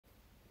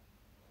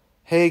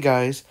Hey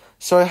guys,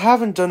 so I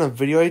haven't done a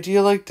video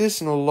idea like this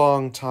in a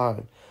long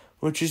time,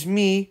 which is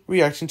me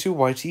reacting to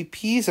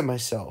YTPs and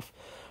myself.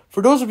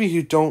 For those of you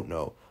who don't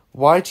know,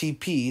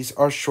 YTPs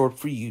are short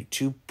for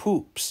YouTube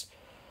poops.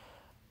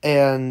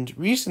 And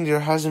recently there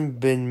hasn't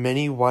been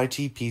many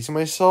YTPs of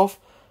myself,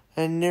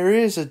 and there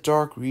is a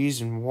dark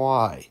reason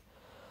why.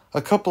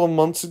 A couple of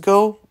months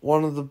ago,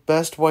 one of the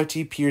best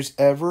YTPers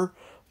ever,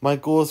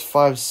 Michael with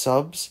 5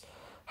 subs,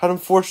 had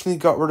unfortunately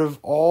got rid of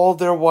all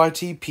their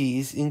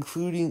YTPs,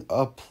 including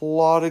a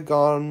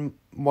Plotagon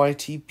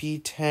YTP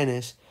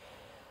tennis,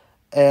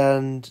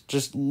 and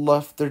just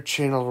left their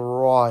channel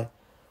raw.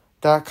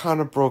 That kind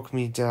of broke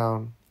me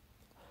down.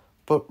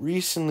 But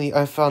recently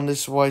I found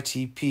this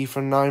YTP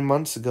from 9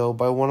 months ago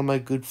by one of my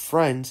good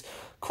friends,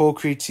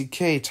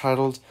 CK,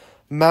 titled,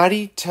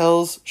 Matty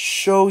tells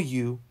Show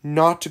You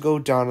Not to Go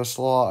Down a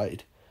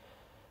Slide.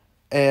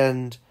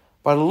 And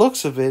by the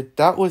looks of it,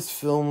 that was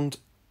filmed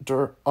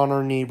on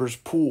our neighbor's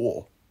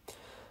pool.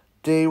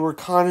 They were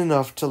kind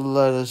enough to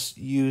let us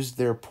use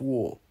their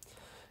pool,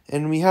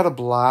 and we had a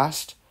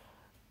blast.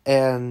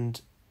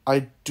 And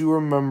I do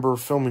remember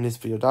filming this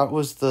video. That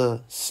was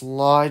the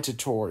slide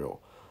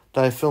tutorial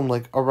that I filmed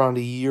like around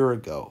a year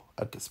ago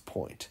at this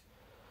point.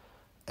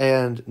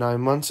 And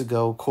 9 months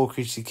ago,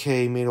 CK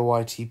made a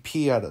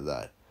YTP out of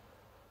that.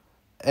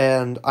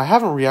 And I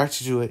haven't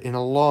reacted to it in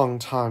a long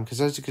time, because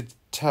as you could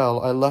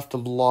tell, I left a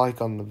like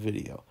on the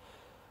video,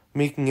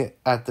 making it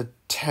at the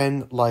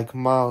 10 like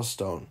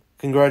milestone.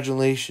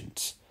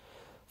 Congratulations.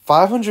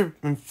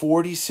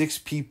 546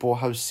 people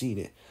have seen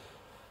it.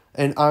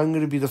 And I'm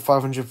going to be the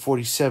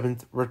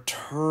 547th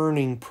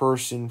returning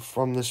person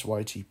from this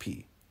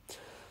YTP.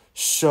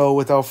 So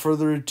without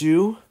further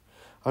ado,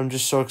 I'm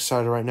just so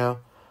excited right now.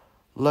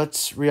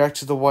 Let's react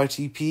to the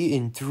YTP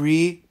in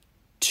 3,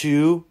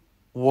 2,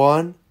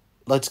 1,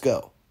 let's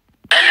go.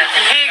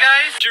 Hey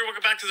guys,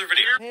 welcome back to the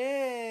video.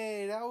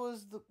 Hey, that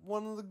was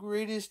one of the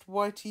greatest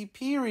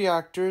YTP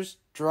reactors,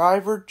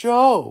 Driver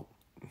Joe.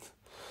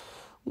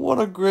 What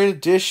a great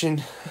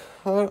addition.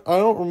 I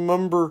don't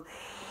remember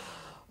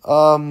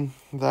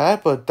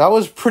that, but that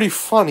was pretty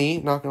funny,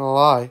 not gonna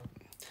lie.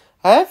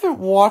 I haven't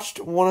watched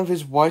one of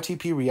his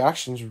YTP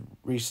reactions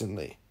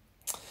recently.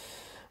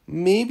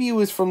 Maybe it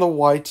was from the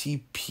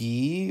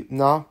YTP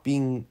not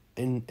being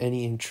in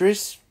any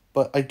interest,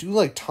 but I do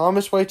like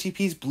Thomas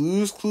YTPs,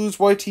 Blues Clues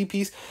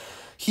YTPs.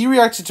 He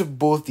reacted to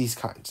both these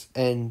kinds,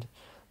 and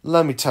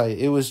let me tell you,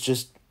 it was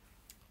just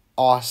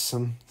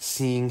awesome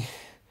seeing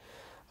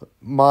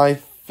my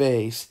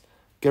face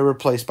get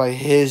replaced by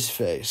his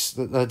face.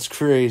 That's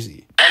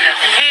crazy.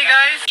 Hey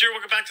guys,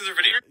 welcome back to the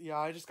video. Yeah,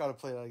 I just gotta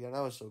play that again.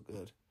 That was so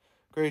good.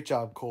 Great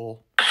job,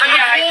 Cole. From the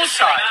pool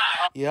side.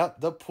 Yep,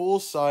 the pool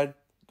side.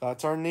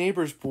 That's our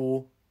neighbor's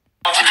pool.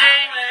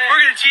 Today,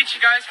 we're going to teach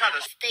you guys how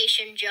to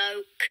station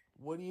joke.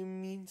 What do you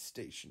mean,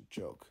 station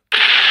joke?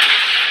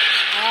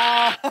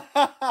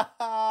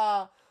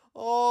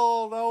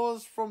 Oh, that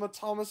was from a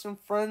Thomas and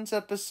Friends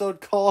episode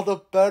called A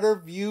Better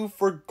View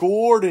for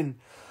Gordon.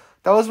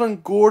 That was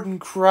when Gordon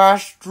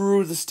crashed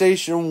through the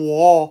station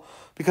wall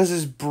because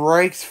his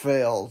brakes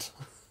failed.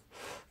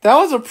 That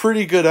was a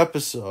pretty good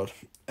episode.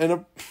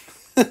 And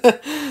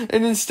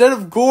and instead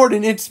of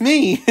Gordon, it's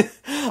me.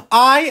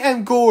 I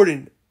am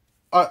Gordon.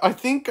 I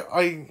think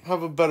I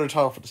have a better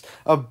title for this.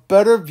 A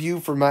Better View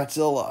for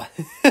Mattzilla.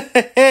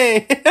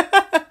 Hey.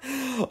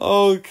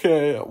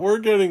 Okay, we're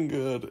getting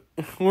good.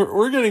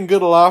 We're getting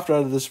good laughter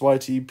out of this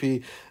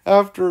YTP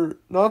after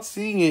not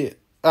seeing it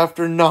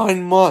after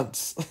 9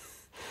 months.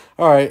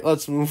 All right,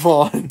 let's move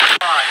on.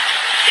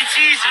 It's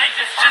easy.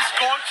 Just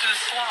go up to the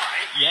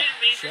slide. Yep,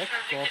 check.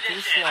 Go up to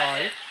the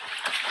slide.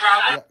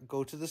 Yeah,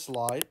 go to the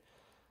slide.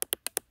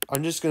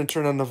 I'm just going to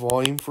turn on the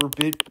volume for a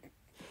bit,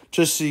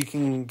 just so you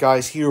can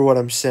guys hear what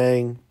I'm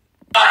saying.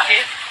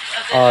 Bucket.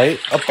 Alright,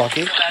 a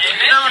bucket.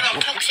 No,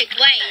 toxic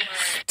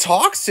waste.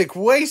 Toxic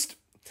waste?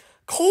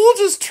 Cole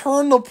just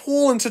turned the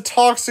pool into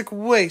toxic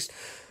waste.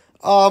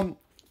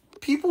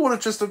 People would have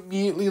just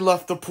immediately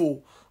left the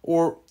pool.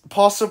 Or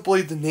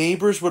possibly the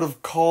neighbors would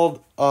have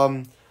called,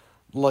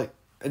 like,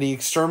 the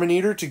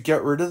exterminator to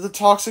get rid of the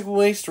toxic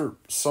waste, or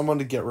someone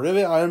to get rid of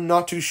it. I'm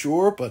not too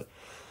sure, but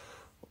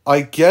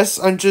I guess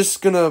I'm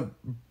just gonna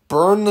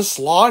burn the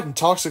slide in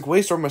toxic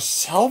waste, or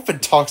myself in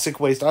toxic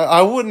waste.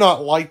 I would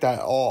not like that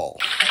at all.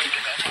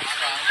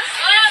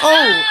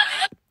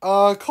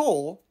 Oh,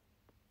 Cole,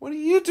 what are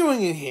you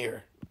doing in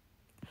here?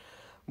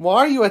 Why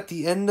are you at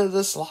the end of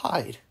the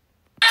slide?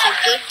 It's a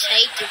good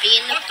take to be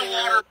in the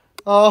pool.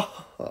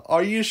 Oh,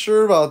 are you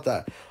sure about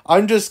that?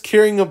 I'm just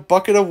carrying a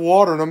bucket of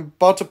water, and I'm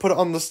about to put it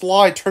on the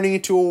slide, turning it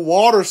into a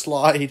water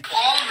slide.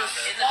 On the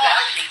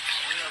slide.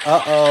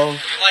 Uh-oh.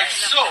 Like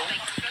so.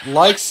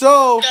 Like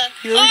so.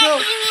 Here we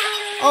go.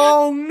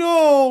 Oh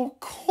no,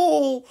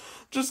 Cole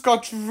just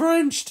got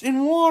drenched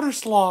in water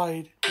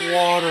slide.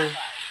 Water.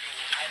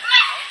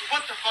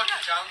 What the fuck,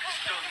 John?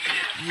 Still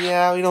need it.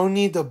 Yeah, we don't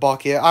need the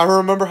bucket. I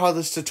remember how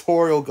this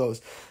tutorial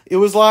goes. It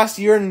was last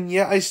year, and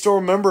yeah, I still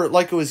remember it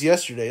like it was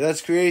yesterday.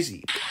 That's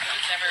crazy.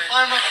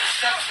 Climb up the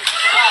steps of the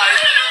slide.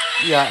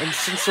 Yeah, and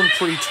since I'm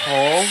pretty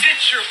tall...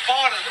 Sit your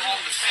bottom on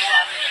the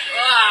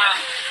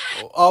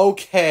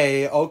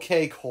slide.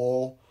 Okay,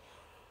 Cole.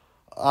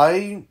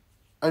 I'm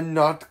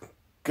not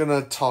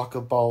gonna talk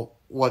about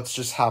what's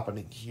just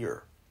happening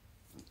here.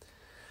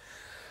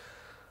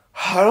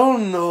 I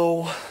don't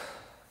know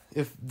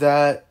if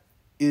that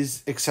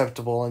is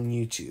acceptable on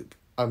YouTube.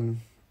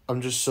 I'm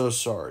just so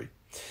sorry.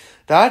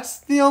 That's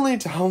the only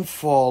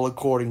downfall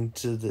according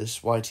to this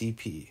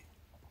YTP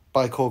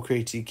by Cole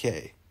Create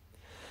TK.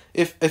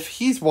 If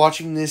he's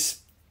watching this,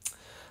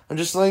 I'm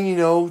just letting you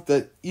know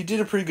that you did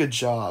a pretty good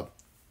job.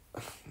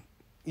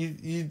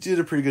 You did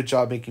a pretty good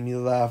job making me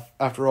laugh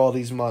after all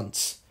these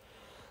months.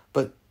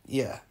 But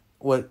yeah,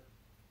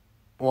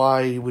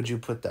 why would you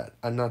put that?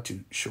 I'm not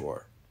too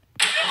sure.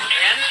 And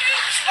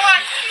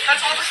slide.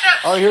 That's all the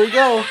steps. Alright, here we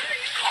go.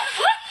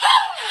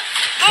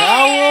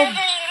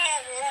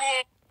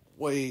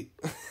 Wait.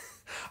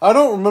 I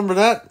don't remember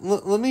that.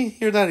 Let me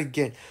hear that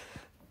again.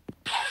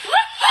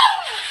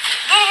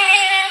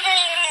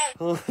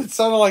 It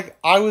sounded like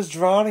I was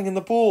drowning in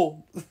the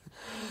pool.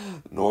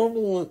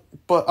 Normal,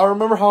 but I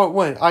remember how it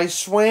went. I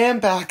swam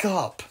back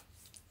up.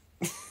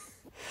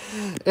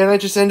 And I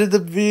just ended the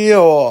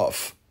video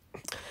off.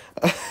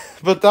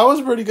 But that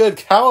was pretty good.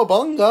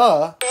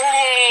 Cowabunga.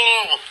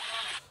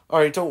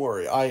 Alright, don't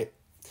worry. I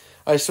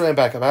swam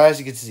back up, as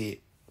you can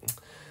see.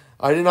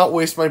 I did not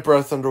waste my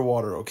breath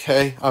underwater,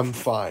 okay? I'm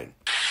fine.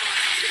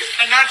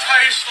 And that's how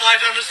you slide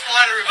down the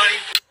slide, everybody.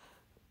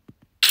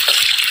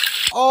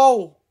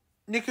 Oh!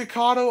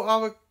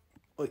 Nikocado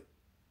Wait,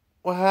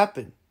 what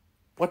happened?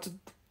 What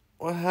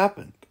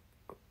happened?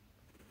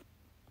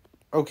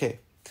 Okay.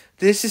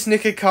 This is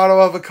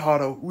Nikocado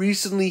Avocado.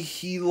 Recently,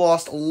 he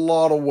lost a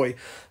lot of weight.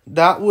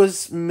 That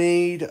was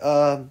made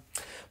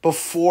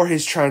before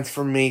his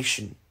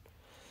transformation.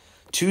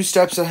 2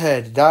 steps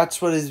ahead.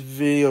 That's what his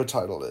video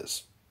title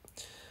is.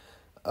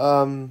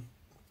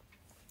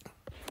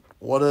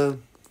 What a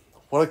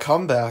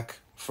comeback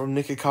from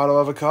Nikocado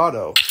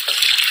Avocado.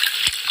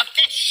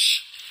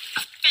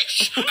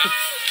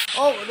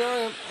 Oh, there I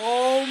am.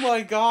 Oh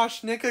my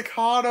gosh,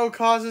 Nikocado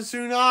caused a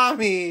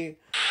tsunami.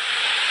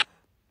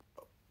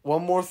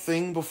 One more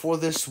thing before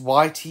this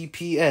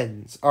YTP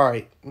ends.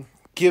 Alright,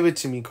 give it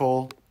to me,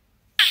 Cole.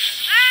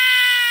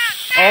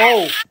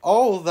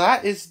 Oh,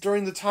 that is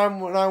during the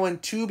time when I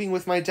went tubing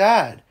with my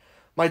dad.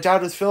 My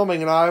dad was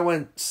filming and I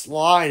went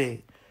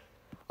sliding.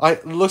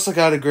 It looks like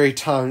I had a great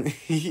time.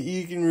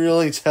 You can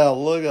really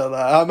tell. Look at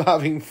that. I'm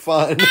having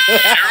fun. You're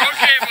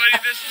okay, buddy.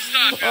 This is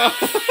not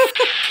good.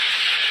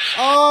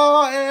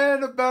 Oh,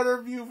 and a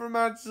better view from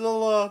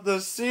Matzilla. The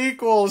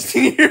sequel's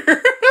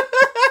here.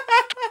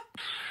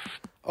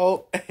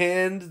 Oh,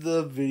 and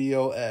the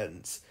video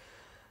ends.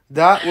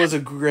 That was a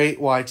great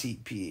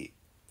YTP.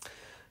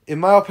 In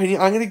my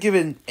opinion, I'm going to give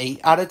it an 8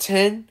 out of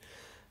 10.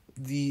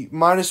 The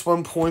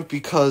 -1 point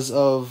because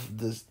of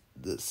the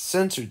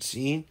censored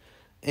scene.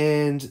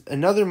 And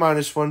another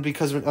 -1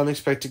 because of an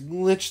unexpected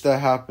glitch that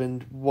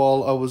happened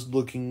while I was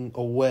looking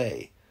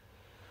away.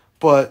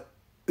 But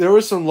there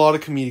was a lot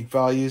of comedic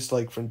values,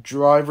 like from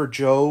Driver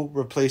Joe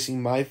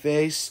replacing my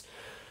face,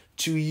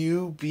 to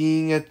you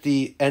being at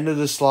the end of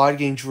the slide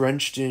getting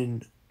drenched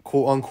in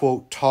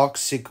quote-unquote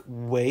toxic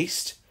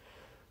waste.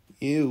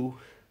 Ew.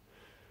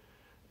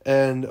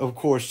 And, of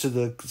course, to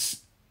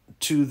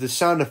the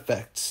sound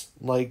effects,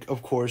 like,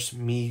 of course,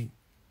 me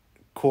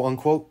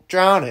quote-unquote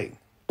drowning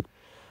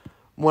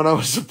when I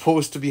was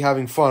supposed to be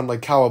having fun,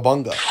 like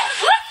Cowabunga.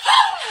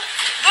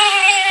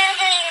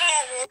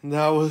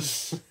 That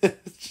was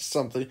just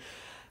something.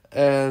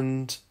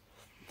 And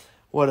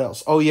what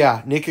else? Oh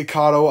yeah,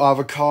 Nikocado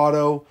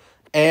Avocado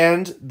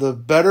and the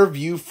Better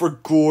View for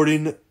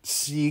Gordon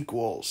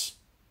sequels.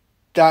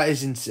 That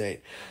is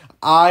insane.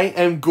 I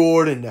am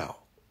Gordon now.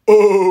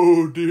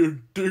 Oh, dear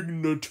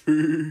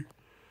dignity.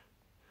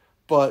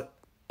 But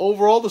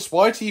overall, this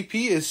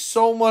YTP is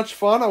so much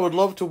fun. I would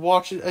love to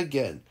watch it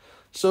again.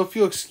 So if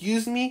you'll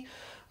excuse me,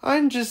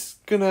 I'm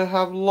just gonna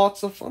have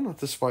lots of fun with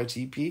this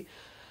YTP.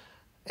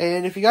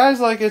 And if you guys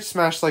like it,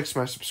 smash like,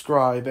 smash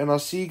subscribe, and I'll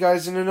see you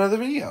guys in another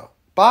video.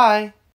 Bye!